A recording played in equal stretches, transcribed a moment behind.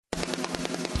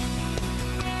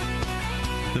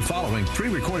The following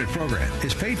pre-recorded program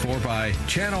is paid for by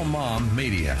Channel Mom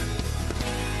Media.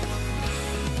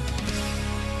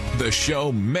 The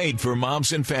show made for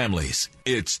moms and families.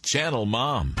 It's Channel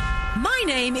Mom. My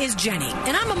name is Jenny,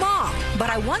 and I'm a mom, but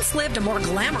I once lived a more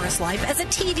glamorous life as a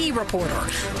TV reporter.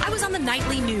 I was on the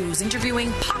nightly news interviewing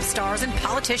pop stars and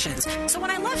politicians. So when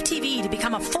I left TV to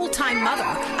become a full-time mother,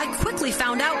 I quickly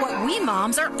found out what we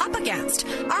moms are up against.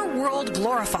 Our world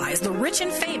glorifies the rich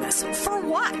and famous. For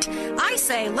what? I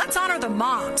say let's honor the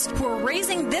moms who are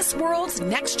raising this world's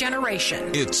next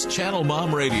generation. It's Channel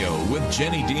Mom Radio with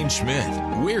Jenny Dean Schmidt.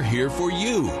 We're here for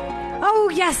you.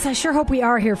 Oh, yes, I sure hope we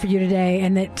are here for you today,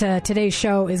 and that today's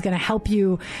show is going to help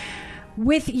you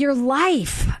with your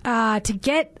life to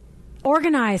get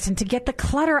organized and to get the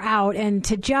clutter out and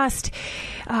to just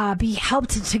be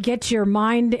helped to get your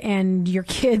mind and your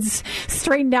kids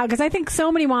straightened out, because I think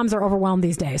so many moms are overwhelmed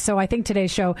these days. So I think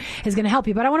today's show is going to help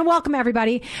you. But I want to welcome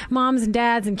everybody, moms and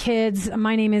dads and kids.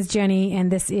 My name is Jenny, and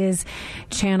this is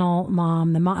Channel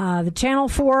Mom, the channel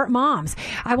for moms.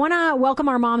 I want to welcome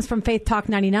our moms from Faith Talk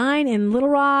 99 in Little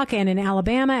Rock and in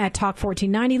Alabama at Talk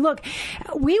 1490. Look,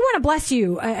 we want to bless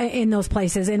you in those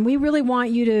places, and we really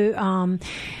want you to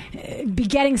be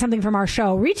getting something from our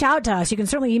show. Reach out to us. You can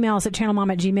certainly email us at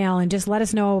channelmom@gmail.com and just let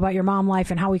us know about your mom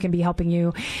life and how we can be helping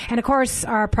you. And of course,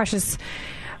 our precious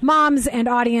moms and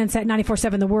audience at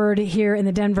 94.7 The Word here in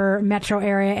the Denver metro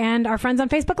area, and our friends on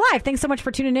Facebook Live. Thanks so much for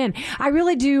tuning in. I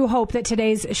really do hope that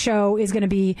today's show is going to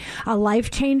be a life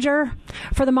changer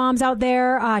for the moms out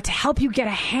there, to help you get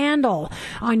a handle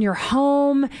on your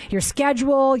home, your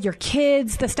schedule, your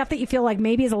kids, the stuff that you feel like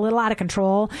maybe is a little out of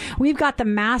control. We've got the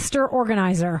master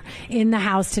organizer in the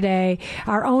house today,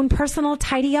 our own personal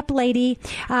tidy up lady.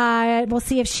 We'll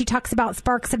see if she talks about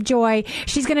sparks of joy.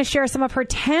 She's going to share some of her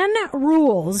 10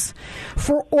 rules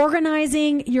for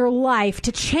organizing your life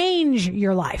to change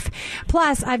your life.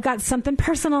 Plus, I've got something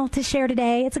personal to share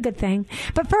today. It's a good thing.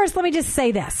 But first, let me just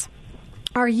say this.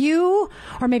 Are you,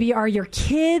 or maybe are your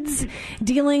kids,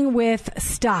 dealing with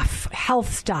stuff,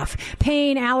 health stuff,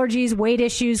 pain, allergies, weight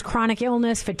issues, chronic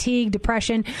illness, fatigue,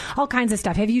 depression, all kinds of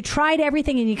stuff? Have you tried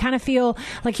everything and you kind of feel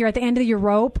like you're at the end of your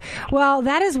rope? Well,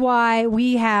 that is why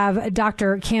we have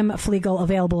Dr. Kim Flegel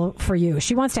available for you.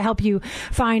 She wants to help you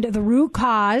find the root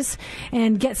cause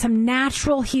and get some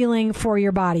natural healing for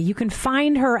your body. You can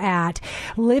find her at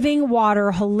Living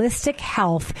Water Holistic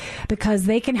Health, because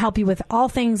they can help you with all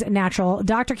things natural.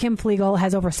 Dr. Kim Flegel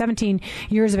has over 17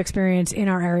 years of experience in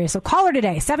our area. So call her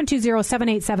today,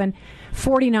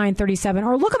 720-787-4937,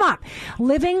 or look them up,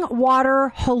 Living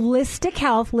Water Holistic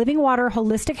Health,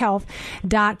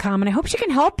 livingwaterholistic.health.com. And I hope she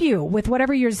can help you with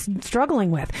whatever you're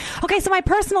struggling with. Okay, so my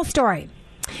personal story.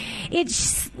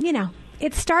 It's,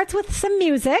 it starts with some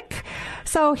music.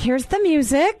 So here's the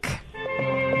music.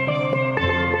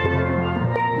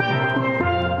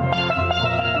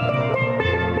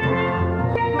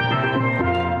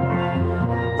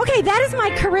 Okay, that is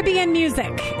my Caribbean music.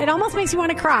 It almost makes you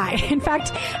want to cry. In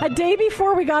fact, a day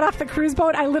before we got off the cruise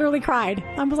boat, I literally cried.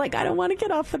 I was like, I don't want to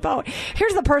get off the boat.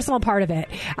 Here's the personal part of it.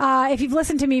 If you've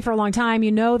listened to me for a long time,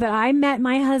 you know that I met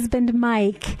my husband,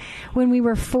 Mike, when we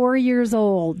were 4 years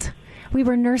old. We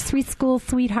were nursery school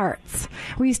sweethearts.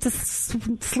 We used to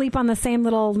sleep on the same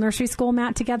little nursery school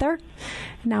mat together.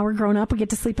 Now we're grown up. We get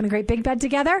to sleep in a great big bed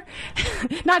together.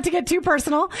 Not to get too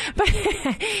personal. But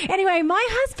anyway, my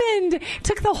husband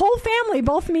took the whole family,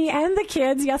 both me and the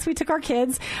kids. Yes, we took our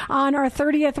kids on our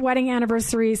 30th wedding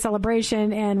anniversary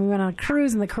celebration, and we went on a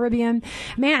cruise in the Caribbean.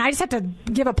 Man, I just have to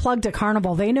give a plug to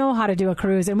Carnival. They know how to do a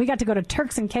cruise. And we got to go to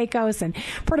Turks and Caicos and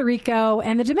Puerto Rico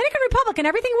and the Dominican Republic, and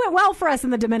everything went well for us in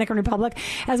the Dominican Republic,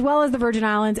 as well as the Virgin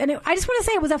Islands. And I just want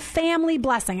to say it was a family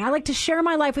blessing. I like to share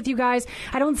my life with you guys.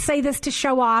 I don't say this to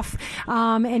show off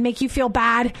and make you feel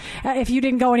bad if you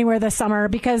didn't go anywhere this summer,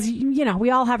 because, we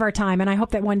all have our time. And I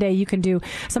hope that one day you can do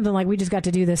something like we just got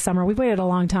to do this summer. We've waited a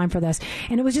long time for this.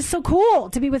 And it was just so cool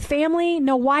to be with family,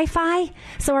 no Wi-Fi.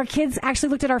 So our kids actually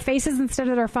looked at our faces instead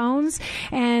of their phones.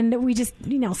 And we just,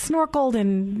 snorkeled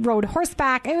and rode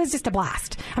horseback. It was just a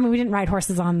blast. I mean, we didn't ride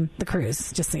horses on the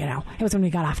cruise, just so you know. It was when we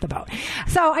got off the boat.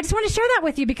 So I just want to share that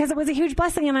with you because it was a huge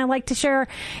blessing, and I like to share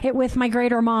it with my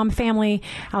greater mom family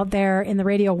out there in the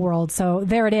radio world. So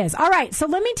there it is. All right. So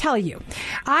let me tell you,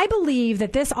 I believe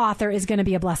that this author is going to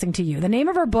be a blessing to you. The name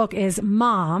of her book is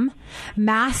Mom,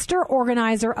 Master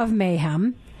Organizer of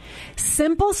Mayhem.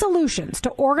 simple solutions to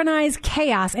organize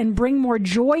chaos and bring more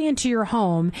joy into your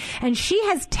home. And she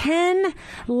has 10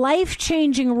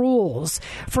 life-changing rules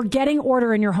for getting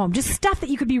order in your home. Just stuff that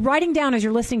you could be writing down as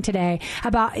you're listening today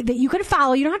about that you could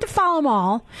follow. You don't have to follow them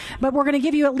all, but we're going to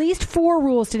give you at least 4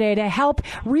 rules today to help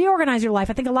reorganize your life.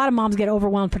 I think a lot of moms get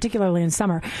overwhelmed, particularly in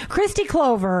summer. Christy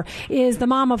Clover is the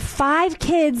mom of 5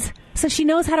 kids, so she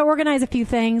knows how to organize a few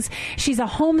things. She's a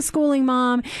homeschooling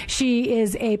mom. She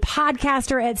is a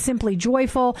podcaster at Simply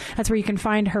Joyful. That's where you can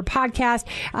find her podcast.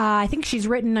 I think she's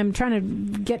written, I'm trying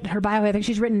to get her bio, I think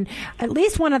she's written at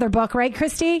least one other book, right,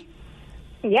 Christy?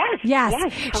 Yes.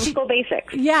 Homeschool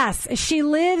Basics. Yes. She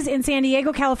lives in San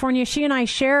Diego, California. She and I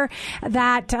share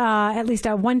that, at least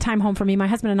a one-time home for me. My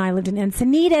husband and I lived in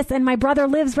Encinitas, and my brother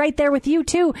lives right there with you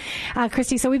too,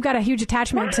 Christy. So we've got a huge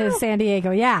attachment to San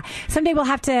Diego. Yeah. Someday we'll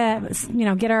have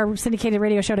to, get our syndicated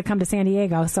radio show to come to San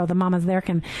Diego so the mamas there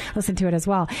can listen to it as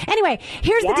well. Anyway,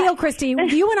 here's the deal, Christy.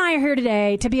 You and I are here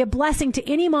today to be a blessing to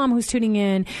any mom who's tuning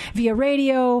in via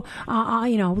radio,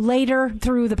 later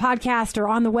through the podcast or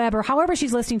on the web or however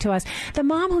she's listening to us. The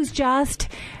mom who's just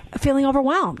feeling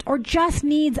overwhelmed or just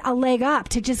needs a leg up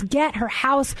to just get her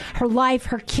house, her life,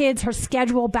 her kids, her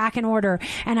schedule back in order.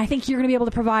 And I think you're going to be able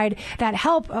to provide that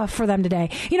help for them today.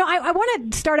 I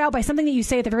want to start out by something that you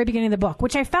say at the very beginning of the book,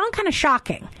 which I found kind of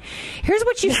shocking. Here's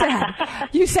what you said.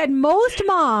 You said most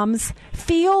moms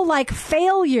feel like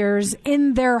failures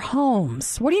in their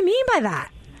homes. What do you mean by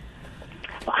that?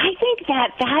 Well, I think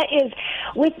that is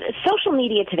with social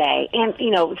media today, and,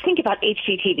 think about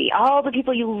HGTV, all the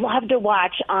people you love to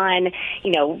watch on,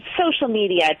 social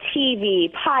media,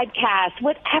 TV, podcasts,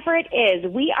 whatever it is,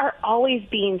 we are always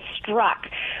being struck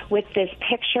with this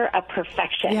picture of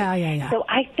perfection. Yeah. So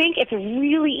I think it's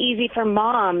really easy for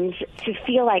moms to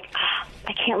feel like,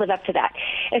 I can't live up to that,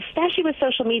 especially with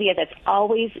social media that's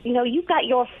always, you've got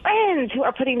your friends who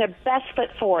are putting their best foot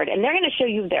forward, and they're going to show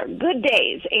you their good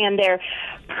days and their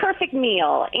perfect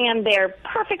meal and their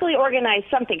perfectly organized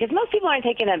something, because most people aren't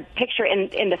taking a picture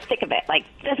in the thick of it, like,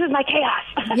 this is my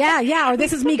chaos. Yeah, or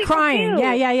this is me crying.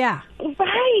 Yeah.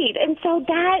 Right. And so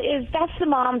that's the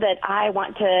mom that I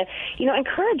want to,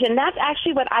 encourage. And that's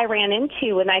actually what I ran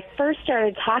into when I first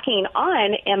started talking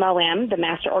on MOM, the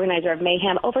Master Organizer of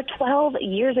Mayhem, over 12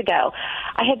 years ago.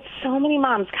 I had so many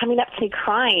moms coming up to me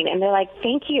crying, and they're like,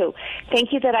 thank you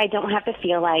that I don't have to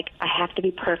feel like I have to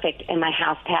be perfect and my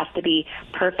house has to be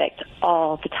perfect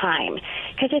all the time.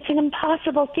 Because it's an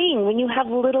impossible thing when you have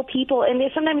little people, and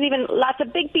there's sometimes even lots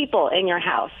of big people in your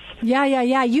house. Yeah.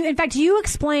 In fact, you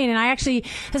explain, and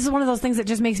this is one of those things that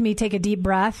just makes me take a deep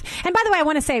breath. And by the way, I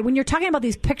want to say, when you're talking about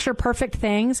these picture perfect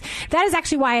things, that is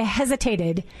actually why I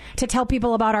hesitated to tell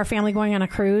people about our family going on a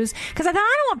cruise. Because I thought,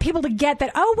 I don't want people to get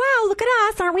that, oh, wow, look at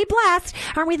us. Aren't we blessed?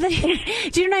 Aren't we?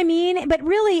 Do you know what I mean? But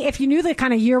really, if you knew the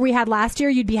kind of year we had last year,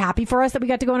 you'd be happy for us that we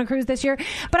got to go on a cruise this year.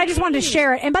 But I just wanted to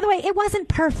share it. And by the way, it wasn't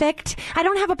perfect. I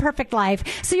don't have a perfect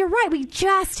life. So you're right. We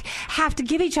just have to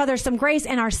give each other some grace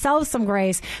and ourselves some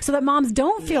grace so that moms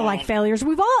don't feel like failures.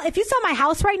 If you saw my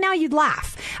house right now, you'd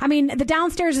laugh. I mean, the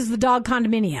downstairs is the dog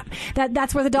condominium.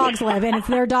 That's where the dogs live, and it's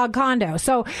their dog condo.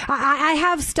 So I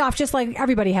have stuff just like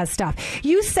everybody has stuff.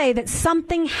 You say that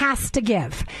something has to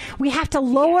give. We have to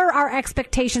lower our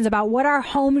expectations about what our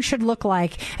home should look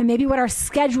like and maybe what our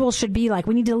schedule should be like.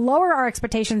 We need to lower our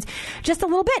expectations just a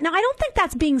little bit. Now, I don't think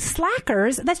that's being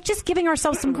slackers. That's just giving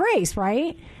ourselves some grace,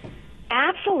 right?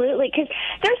 Absolutely, because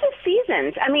there's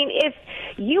seasons. I mean, if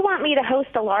you want me to host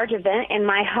a large event in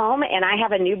my home and I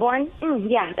have a newborn,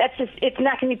 it's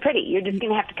not going to be pretty. You're just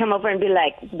going to have to come over and be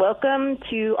like, welcome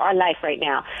to our life right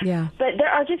now. Yeah. But there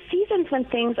are just seasons when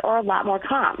things are a lot more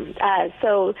calm.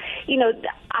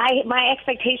 My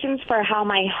expectations for how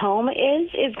my home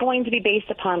is going to be based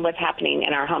upon what's happening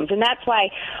in our homes. And that's why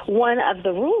one of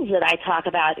the rules that I talk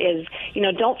about is,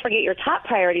 don't forget your top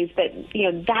priorities, but,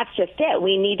 that's just it.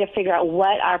 We need to figure out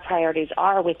what our priorities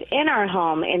are within our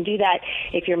home and do that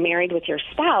if you're married with your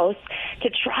spouse to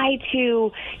try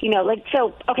to,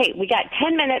 okay, we got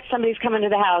 10 minutes, somebody's coming to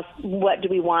the house, what do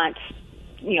we want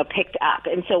picked up?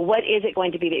 And so what is it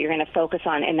going to be that you're going to focus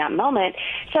on in that moment?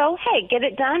 So, hey, get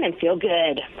it done and feel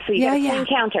good. So you get a clean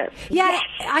counter. Yeah, yes.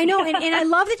 I know. And I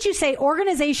love that you say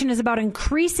organization is about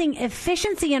increasing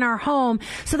efficiency in our home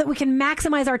so that we can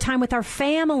maximize our time with our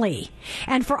family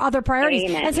and for other priorities.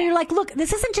 Amen. And so you're like, look,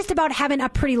 this isn't just about having a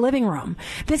pretty living room.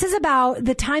 This is about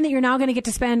the time that you're now going to get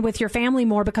to spend with your family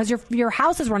more because your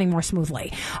house is running more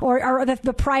smoothly or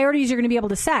the priorities you're going to be able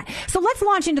to set. So let's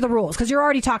launch into the rules because you're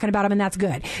already talking about them, and that's good.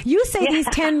 good. You say these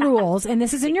 10 rules, and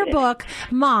this is in your book,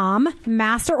 Mom,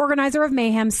 Master Organizer of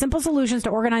Mayhem, Simple Solutions to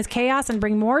Organize Chaos and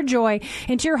Bring More Joy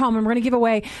into Your Home. And we're going to give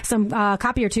away some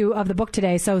copy or two of the book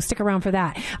today, so stick around for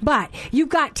that. But you've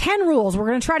got 10 rules. We're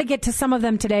going to try to get to some of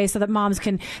them today so that moms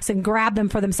can grab them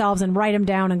for themselves and write them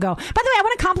down and go. By the way, I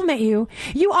want to compliment you.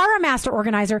 You are a master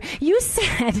organizer. You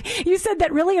said that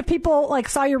really if people like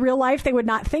saw your real life, they would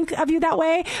not think of you that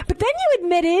way. But then you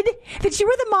admitted that you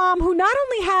were the mom who not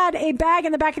only had a bag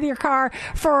in the back of your car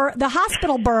for the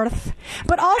hospital birth,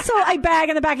 but also a bag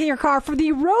in the back of your car for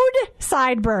the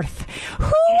roadside birth.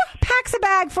 Who packs a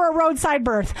bag for a roadside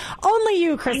birth? Only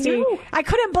you, Christy. I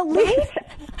couldn't believe it.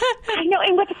 I know.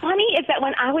 And what's funny is that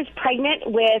when I was pregnant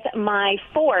with my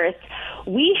fourth,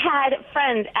 we had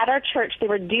friends at our church. They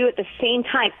were due at the same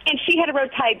time, and she had a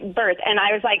roadside birth. And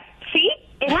I was like, see?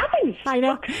 It happens. I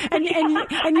know. And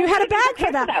you had a bag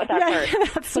for that.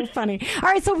 That's so funny. All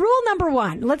right, so rule number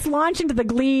 1. Let's launch into the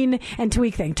glean and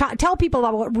tweak thing. Tell people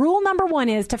about what rule number 1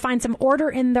 is to find some order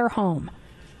in their home.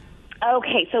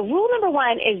 Okay, so rule number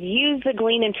 1 is use the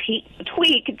glean and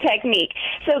tweak technique.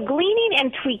 So gleaning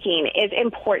and tweaking is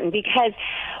important because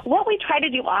what we try to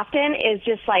do often is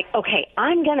just like, okay,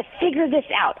 I'm going to figure this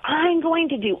out. I'm going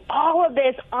to do all of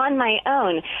this on my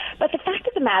own. But the fact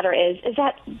of the matter is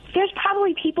that there's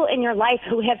probably people in your life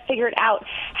who have figured out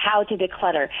how to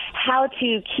declutter, how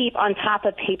to keep on top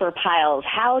of paper piles,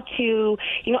 how to,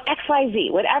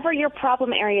 XYZ, whatever your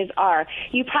problem areas are.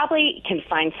 You probably can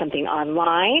find something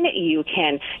online. You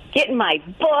can get in my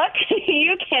book.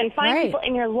 You can find people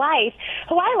in your life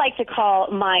who I like to call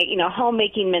my,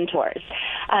 homemaking mentors.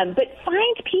 But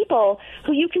find people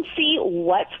who you can see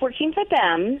what's working for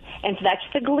them, and so that's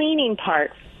the gleaning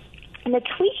part. And the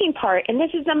tweaking part, and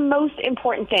this is the most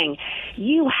important thing,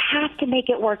 you have to make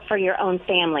it work for your own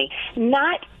family.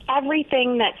 Not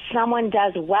everything that someone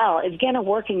does well is going to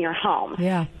work in your home.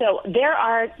 Yeah. So there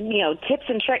are, tips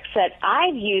and tricks that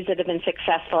I've used that have been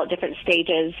successful at different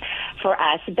stages for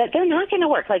us, but they're not going to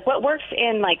work. Like what works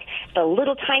in like the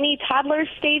little tiny toddler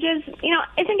stages,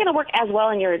 isn't going to work as well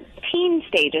in your teen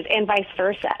stages and vice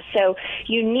versa. So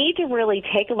you need to really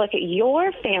take a look at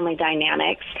your family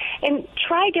dynamics and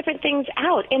try different things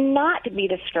out and not be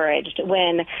discouraged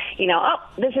when,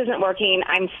 this isn't working.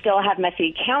 I still have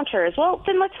messy counters. Well,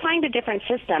 then let's find a different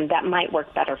system that might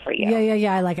work better for you.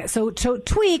 Yeah. I like it. So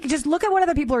tweak, just look at what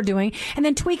other people are doing and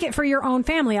then tweak it for your own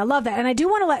family. I love that. And I do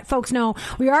want to let folks know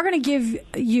we are going to give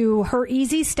you her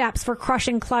easy steps for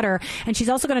crushing clutter. And she's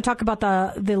also going to talk about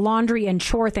the laundry and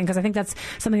chore thing because I think that's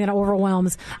something that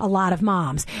overwhelms a lot of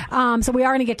moms. So we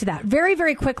are going to get to that very,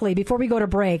 very quickly before we go to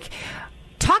break.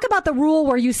 Talk about the rule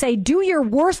where you say, do your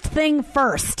worst thing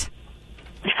first.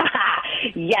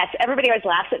 Yes, everybody always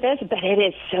laughs at this, but it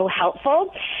is so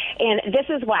helpful. And this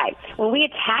is why. When we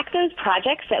attack those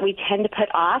projects that we tend to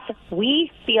put off,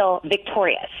 we feel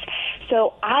victorious.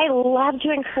 So I love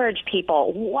to encourage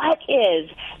people, what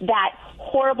is that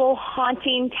horrible,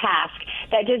 haunting task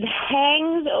that just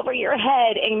hangs over your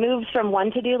head and moves from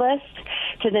one to-do list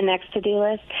to the next to-do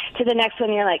list to the next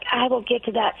one? You're like, I will get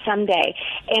to that someday.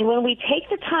 And when we take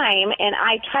the time, and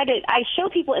I show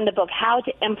people in the book how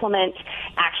to implement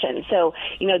action. So,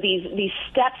 these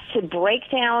steps to break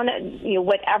down,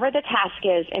 whatever the task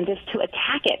is and just to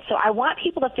attack it. So I want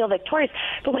people to feel victorious.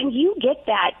 But when you get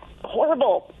that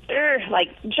horrible,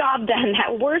 job done,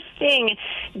 that worst thing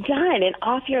done and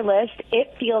off your list,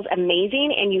 it feels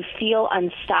amazing and you feel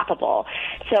unstoppable.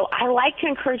 So I like to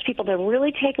encourage people to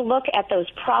really take a look at those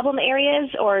problem areas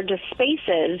or just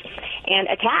spaces and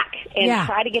attack and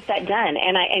try to get that done.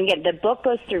 And again, the book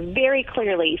goes through very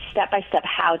clearly, step by step,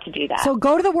 how to do that. So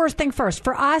go to the worst thing first.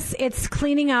 For us, it's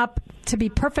cleaning up, to be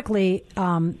perfectly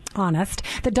honest,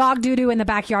 the dog doo-doo in the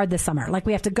backyard this summer. Like,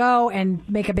 we have to go and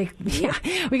make a big,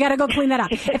 we got to go clean that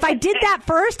up. If I did that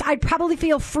first, I'd probably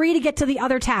feel free to get to the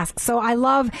other tasks. So I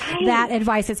love that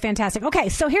advice. It's fantastic. Okay,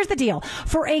 so here's the deal.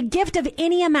 For a gift of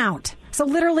any amount, so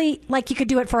literally, like, you could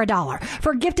do it for $1.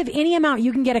 For a gift of any amount,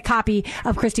 you can get a copy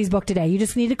of Christy's book today. You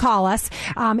just need to call us.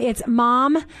 It's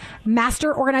Mom,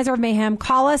 Master Organizer of Mayhem.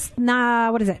 Call us,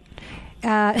 what is it?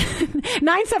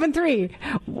 973.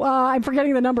 I'm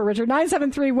forgetting the number, Richard.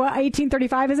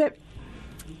 973-1835, is it?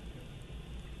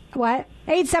 What?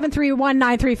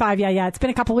 873-1935. Yeah. It's been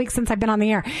a couple weeks since I've been on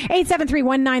the air.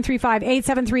 873-1935,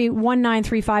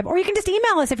 873-1935. Or you can just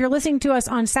email us if you're listening to us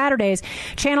on Saturdays,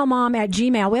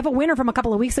 channelmom@gmail. We have a winner from a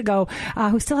couple of weeks ago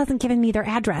who still hasn't given me their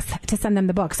address to send them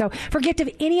the book. So for a gift of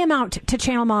any amount to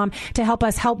Channel Mom to help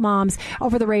us help moms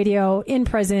over the radio, in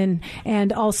prison,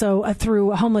 and also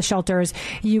through homeless shelters,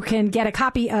 you can get a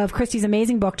copy of Christy's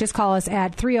amazing book. Just call us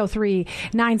at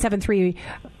 303-973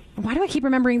 Why do I keep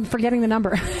forgetting the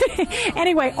number?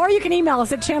 Anyway, or you can email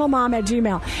us at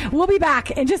channelmom@gmail.com. We'll be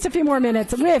back in just a few more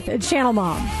minutes with Channel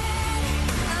Mom.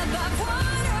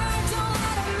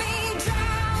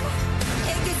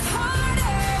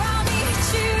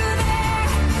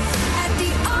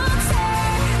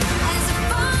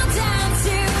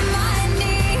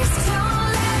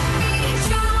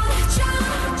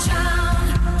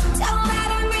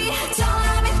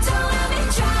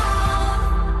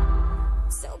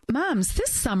 Moms,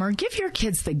 this summer, give your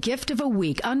kids the gift of a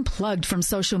week unplugged from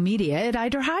social media at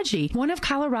Idrahaji, one of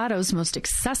Colorado's most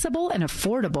accessible and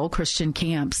affordable Christian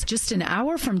camps. Just an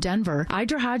hour from Denver,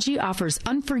 Idrahaji offers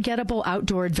unforgettable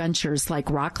outdoor adventures like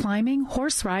rock climbing,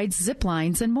 horse rides, zip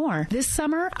lines, and more. This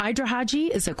summer, Idrahaji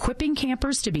is equipping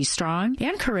campers to be strong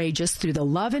and courageous through the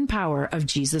love and power of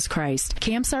Jesus Christ.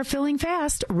 Camps are filling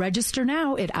fast. Register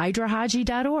now at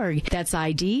idrahaji.org. That's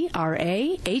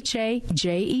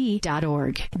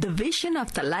idrahaje.org. The vision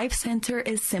of the Life Center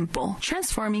is simple,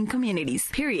 transforming communities,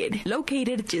 period.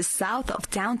 Located just south of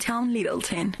downtown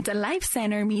Littleton, the Life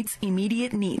Center meets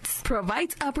immediate needs,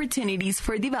 provides opportunities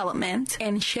for development,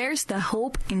 and shares the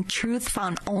hope and truth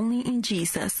found only in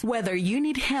Jesus. Whether you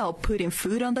need help putting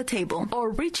food on the table, or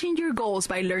reaching your goals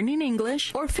by learning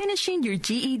English, or finishing your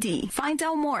GED, find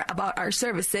out more about our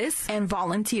services and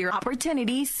volunteer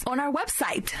opportunities on our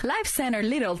website,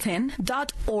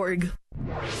 lifecenterlittleton.org.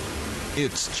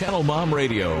 It's Channel Mom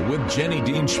Radio with Jenny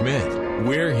Dean Schmidt.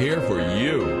 We're here for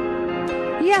you.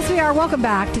 Yes, we are. Welcome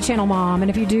back to Channel Mom.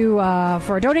 And if you do,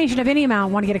 for a donation of any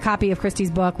amount, want to get a copy of Christy's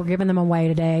book, we're giving them away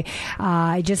today.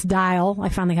 Just dial. I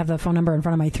finally have the phone number in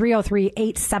front of me.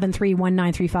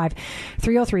 303-873-1935.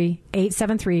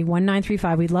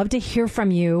 303-873-1935. We'd love to hear from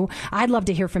you. I'd love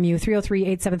to hear from you.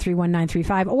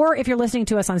 303-873-1935. Or if you're listening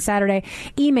to us on Saturday,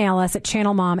 email us at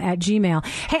channelmom@gmail.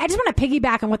 Hey, I just want to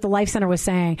piggyback on what the Life Center was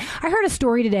saying. I heard a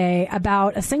story today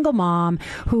about a single mom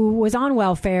who was on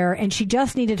welfare and she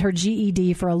just needed her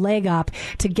GED for a leg up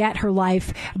to get her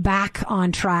life back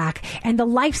on track. And the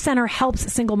Life Center helps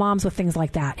single moms with things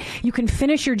like that. You can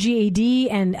finish your GED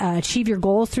and achieve your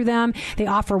goals through them. They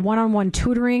offer one-on-one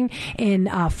tutoring in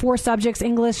 4 subjects: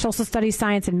 English, social studies,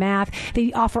 science, and math.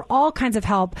 They offer all kinds of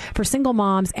help for single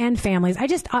moms and families. I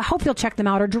hope you'll check them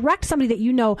out or direct somebody that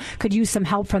you know could use some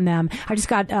help from them. I just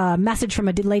got a message from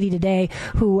a lady today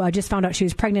who just found out she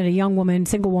was pregnant, a young woman,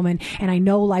 single woman, and I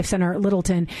know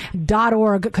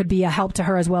LifeCenterLittleton.org could be a help to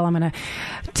her as well. I'm going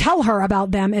to tell her about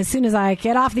them as soon as I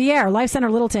get off the air.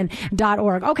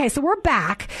 LifeCenterLittleton.org. Okay, so we're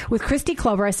back with Christy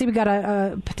Clover. I see we got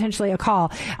potentially a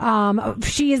call.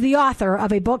 She is the author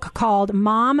of a book called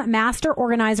Mom, Master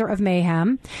Organizer of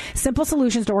Mayhem: Simple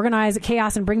Solutions to Organize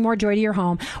Chaos and Bring More Joy to Your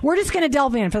Home. We're just going to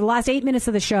delve in for the last 8 minutes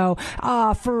of the show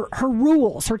for her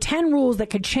rules, her 10 rules that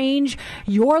could change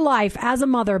your life as a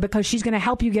mother, because she's going to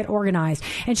help you get organized.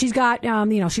 And she's got,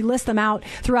 she lists them out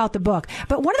throughout the book.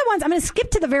 But one of the ones, I'm going to skip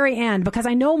to the very end because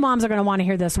I know moms are going to want to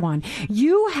hear this one.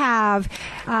 You have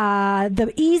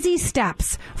the easy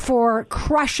steps for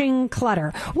crushing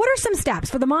clutter. What are some steps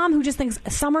for the mom who just thinks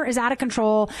summer is out of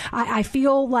control? I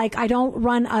feel like I don't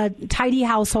run a tidy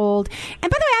household.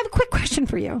 And by the way, I have a quick question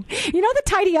for you. You know the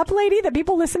tidy up lady that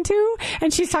people listen to?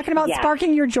 And she's talking about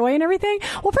sparking your joy and everything?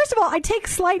 Well, first of all, I take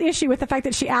slight issue with the fact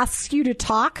that she asks you to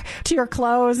talk to your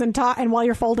clothes and while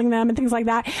you're folding them and things like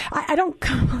that. I don't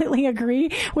completely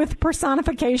agree with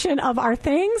personification of our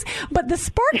things, but the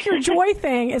spark your joy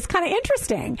thing is kind of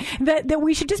interesting, that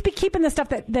we should just be keeping the stuff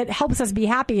that helps us be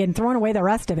happy and throwing away the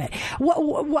rest of it.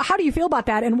 How do you feel about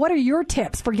that, and what are your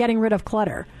tips for getting rid of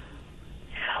clutter?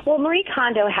 Well, Marie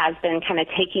Kondo has been kind of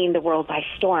taking the world by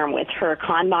storm with her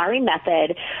KonMari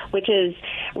method, which is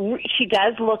she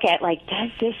does look at, does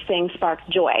this thing spark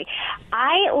joy?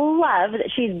 I love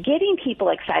that she's getting people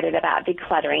excited about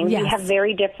decluttering. Yes. We have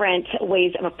very different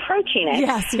ways of approaching it.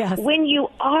 Yes. When you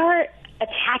are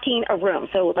attacking a room,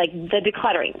 so like the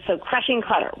decluttering, so crushing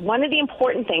clutter, one of the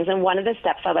important things and one of the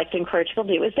steps I like to encourage people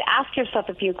to do is to ask yourself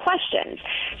a few questions.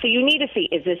 So you need to see,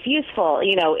 is this useful?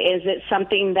 Is it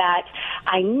something that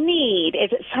I need?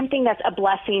 Is it something that's a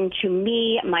blessing to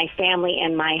me, my family,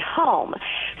 and my home?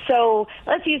 So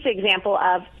let's use the example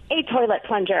of a toilet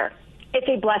plunger. It's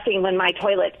a blessing when my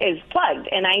toilet is plugged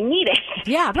and I need it.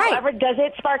 Yeah, right. However, does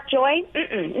it spark joy?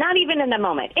 Not even in the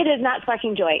moment. It is not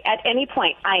sparking joy. At any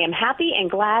point, I am happy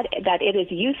and glad that it is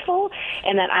useful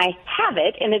and that I have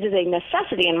it, and it is a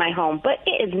necessity in my home, but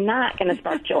it is not going to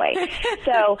spark joy.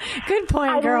 So, good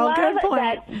point, girl. Good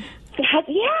point.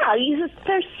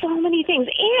 There's so many things.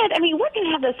 And, we're going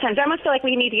to have those times. I almost feel like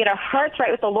we need to get our hearts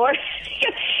right with the Lord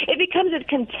it becomes a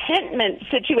contentment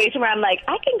situation where I'm like,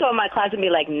 I can go in my closet and be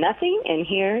like, nothing in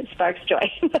here sparks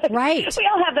joy. Right. We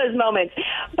all have those moments.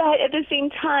 But at the same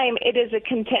time, it is a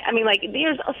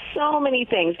there's so many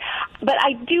things. But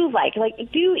I do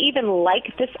do even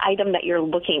like this item that you're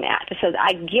looking at? So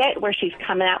I get where she's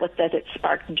coming at with, does it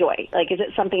spark joy? Like, is it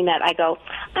something that I go,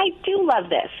 I do love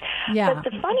this? Yeah. But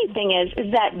the funny thing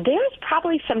is that there's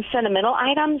probably some sentimental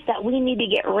items that we need to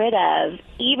get rid of,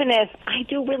 even if I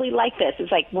do really like this.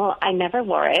 It's like, well, I never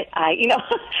wore it.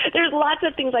 There's lots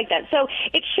of things like that. So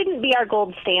it shouldn't be our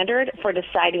gold standard for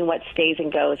deciding what stays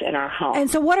and goes in our home. And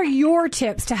so what are your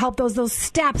tips to help those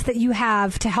steps that you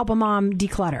have to help a mom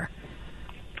declutter?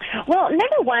 Well,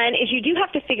 number one is you do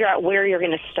have to figure out where you're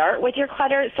going to start with your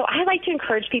clutter. So I like to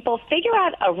encourage people, figure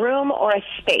out a room or a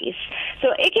space. So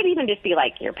it could even just be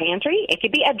like your pantry. It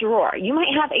could be a drawer. You might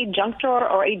have a junk drawer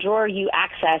or a drawer you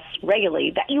access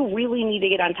regularly that you really need to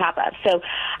get on top of. So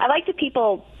I like to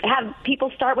have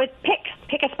people start with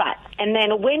pick a spot. And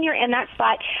then when you're in that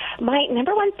spot, my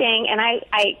number one thing, and I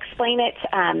explain it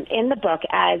in the book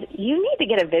as you need to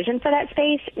get a vision for that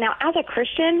space. Now, as a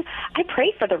Christian, I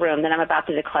pray for the room that I'm about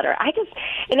to declutter.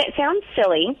 And it sounds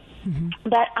silly,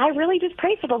 but I really just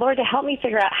pray for the Lord to help me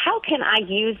figure out how can I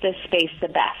use this space the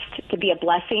best to be a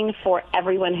blessing for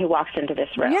everyone who walks into this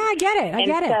room. Yeah, I get it. I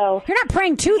get it. So, you're not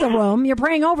praying to the room. You're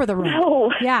praying over the room.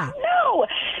 No. Yeah.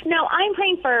 No, I'm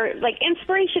praying for,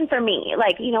 inspiration for me.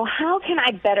 How can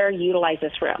I better utilize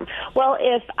this room? Well,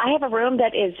 if I have a room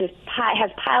that is just has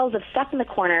piles of stuff in the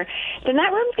corner, then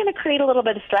that room's going to create a little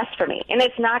bit of stress for me, and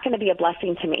it's not going to be a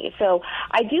blessing to me. So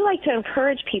I do like to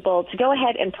encourage people to go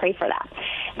ahead and pray for that.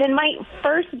 Then my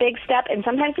first big step, and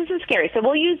sometimes this is scary, so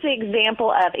we'll use the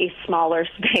example of a smaller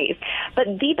space, but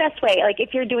the best way,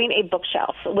 if you're doing a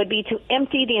bookshelf, would be to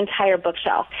empty the entire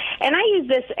bookshelf. And I use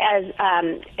this as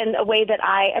in a way that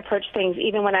I approach things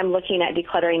even when I'm looking at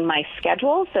decluttering my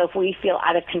schedule. So if we feel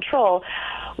out of control,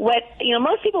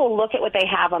 most people will look at what they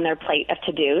have on their plate of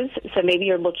to-dos. So maybe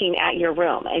you're looking at your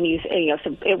room, and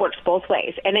so it works both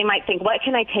ways. And they might think, what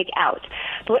can I take out?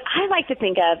 But what I like to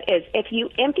think of is if you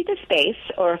empty the space,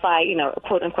 or if I,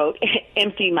 quote unquote,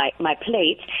 empty my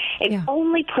plate, and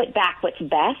only put back what's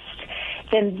best,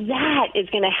 then that is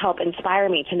going to help inspire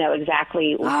me to know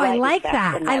exactly what I like is best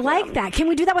that. in that I like room. that. Can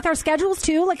we do that with our schedules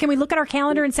too? Can we look at our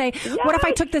calendar and say, what if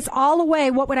I took this all away?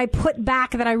 What would I put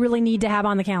back that I really need to have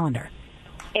on the calendar?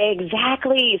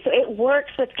 Exactly. So it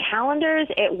works with calendars.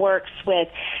 It works with,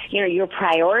 your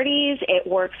priorities. It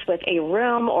works with a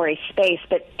room or a space.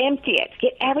 But empty it.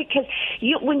 Because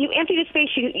when you empty the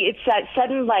space, it's that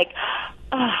sudden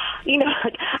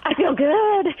I feel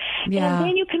good. Yeah. And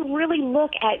then you can really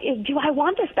look at, do I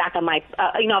want this back on my,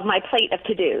 my plate of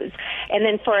to-dos? And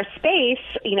then for a space,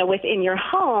 within your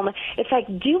home, it's like,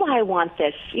 do I want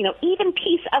this, even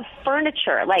piece of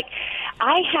furniture?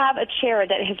 I have a chair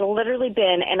that has literally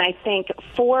been in, I think,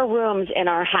 4 rooms in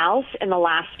our house in the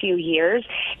last few years.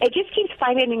 It just keeps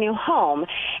finding a new home.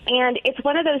 And it's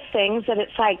one of those things that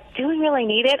it's like, do we really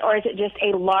need it? Or is it just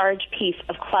a large piece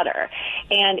of clutter?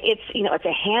 And it's, it's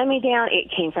a hand-me-down. It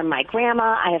came from my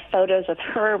grandma. I have photos of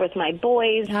her with my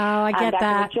boys. Oh, I get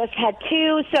that. We just had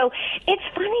 2. So it's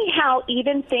funny how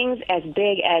even things as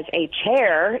big as a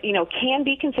chair, can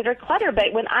be considered clutter.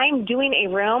 But when I'm doing a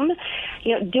room,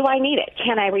 do I need it?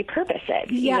 Can I repurpose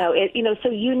it? Yeah. So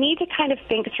you need to kind of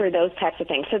think through those types of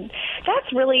things. So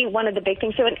that's really one of the big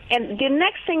things. So, and the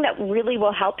next thing that really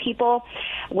will help people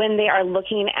when they are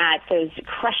looking at those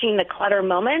crushing the clutter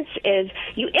moments is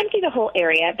you empty the whole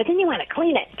area, but then you want to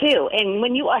clean it too. And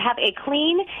when you have a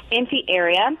clean, empty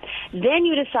area, then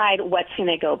you decide what's going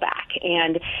to go back.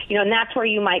 And, and that's where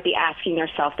you might be asking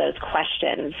yourself those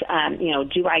questions.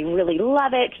 Do I really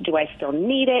love it? Do I still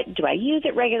need it? Do I use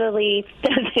it regularly?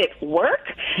 Does it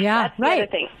work? Yeah, that's the right.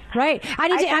 other thing. Right. I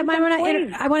want to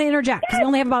interject because we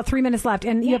only have about 3 minutes left,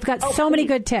 and you've got so many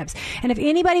good tips. And if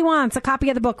anybody wants a copy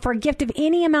of the book for a gift of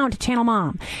any amount to Channel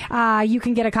Mom, you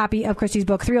can get a copy of Christy's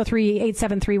book,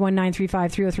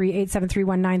 303-873-1935,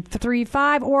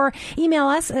 303-873-1935, or email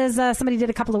us, as somebody did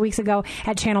a couple of weeks ago,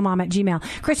 at channelmom@gmail.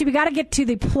 Christy, we got to get to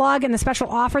the plug and the special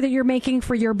offer that you're making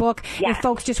for your book if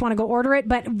folks just want to go order it.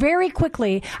 But very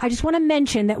quickly, I just want to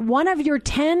mention that one of your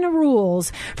 10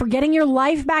 rules for getting your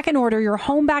life back in order, your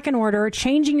home back in order,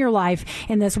 changing your life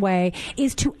in this way,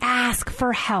 is to ask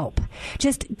for help.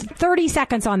 Just 30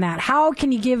 seconds on that. How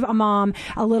can you give a mom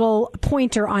a little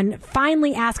pointer on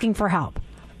finally asking for help?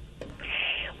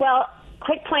 Well,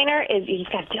 quick pointer is you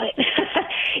just got to do it.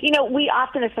 We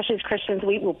often, especially as Christians,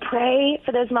 we will pray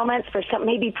for those moments for some,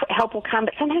 maybe help will come,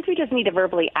 but sometimes we just need to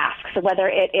verbally ask. So whether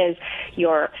it is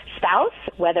your spouse,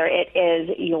 whether it is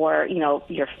your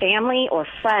family or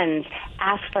friends,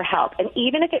 ask for help. And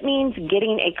even if it means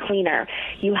getting a cleaner,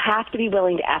 you have to be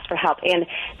willing to ask for help. And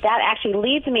that actually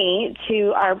leads me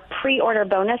to our pre-order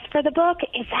bonus for the book,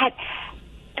 is that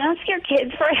ask your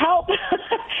kids for help.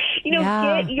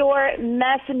 Get your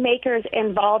mess makers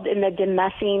involved in the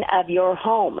demessing of your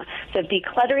home. So if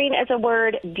decluttering is a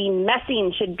word,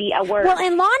 demessing should be a word. Well,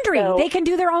 and laundry. So, they can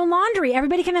do their own laundry.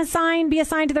 Everybody can be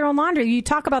assigned to their own laundry. You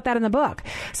talk about that in the book.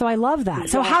 So I love that.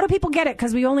 So how do people get it?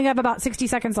 Because we only have about 60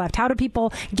 seconds left. How do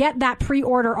people get that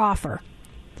pre-order offer?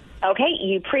 Okay,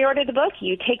 you pre-order the book,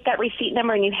 you take that receipt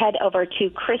number, and you head over to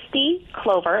Christy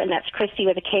Clover, and that's Christy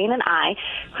with a K and an I,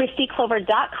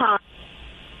 ChristyClover.com,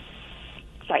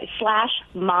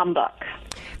 /mombook.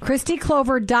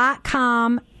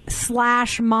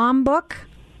 ChristyClover.com/mombook.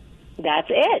 That's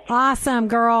it. Awesome,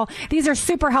 girl. These are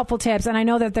super helpful tips, and I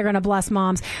know that they're going to bless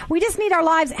moms. We just need our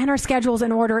lives and our schedules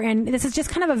in order, and this is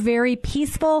just kind of a very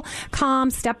peaceful,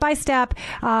 calm, step-by-step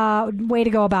way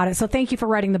to go about it. So thank you for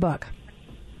writing the book.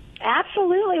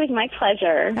 Absolutely. It was my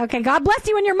pleasure. Okay. God bless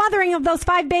you and your mothering of those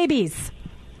 5 babies.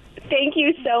 Thank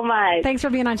you so much. Thanks for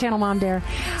being on Channel Mom, dear.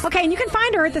 Okay, and you can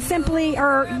find her at the Simply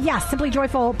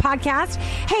Joyful podcast.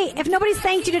 Hey, if nobody's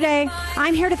thanked you today,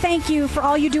 I'm here to thank you for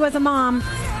all you do as a mom.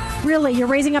 Really, you're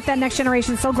raising up that next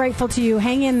generation. So grateful to you.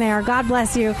 Hang in there. God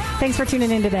bless you. Thanks for tuning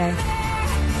in today.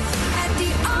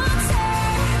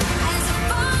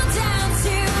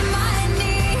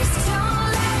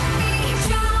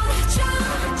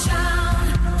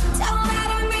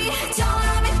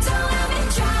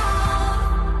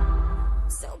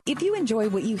 If you enjoy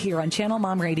what you hear on Channel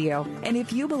Mom Radio, and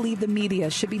if you believe the media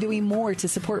should be doing more to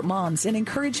support moms and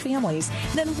encourage families,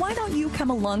 then why don't you come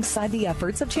alongside the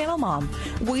efforts of Channel Mom?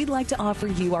 We'd like to offer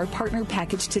you our partner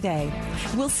package today.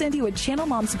 We'll send you a Channel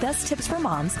Mom's Best Tips for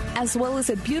Moms, as well as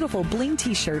a beautiful bling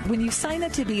t-shirt when you sign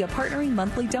up to be a partnering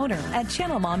monthly donor at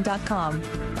channelmom.com.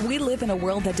 We live in a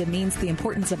world that demeans the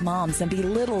importance of moms and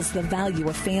belittles the value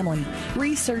of family.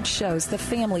 Research shows the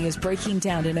family is breaking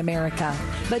down in America,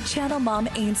 but Channel Mom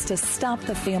aims to stop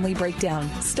the family breakdown,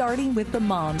 starting with the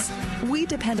moms. We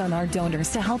depend on our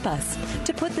donors to help us,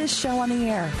 to put this show on the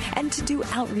air, and to do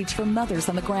outreach for mothers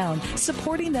on the ground,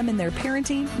 supporting them in their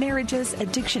parenting, marriages,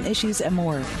 addiction issues, and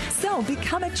more. So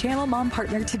become a Channel Mom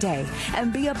partner today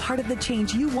and be a part of the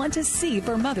change you want to see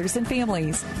for mothers and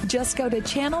families. Just go to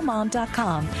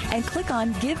channelmom.com and click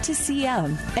on Give to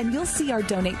CM, and you'll see our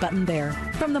donate button there.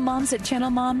 From the moms at Channel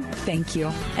Mom, thank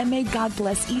you, and may God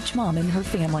bless each mom and her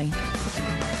family.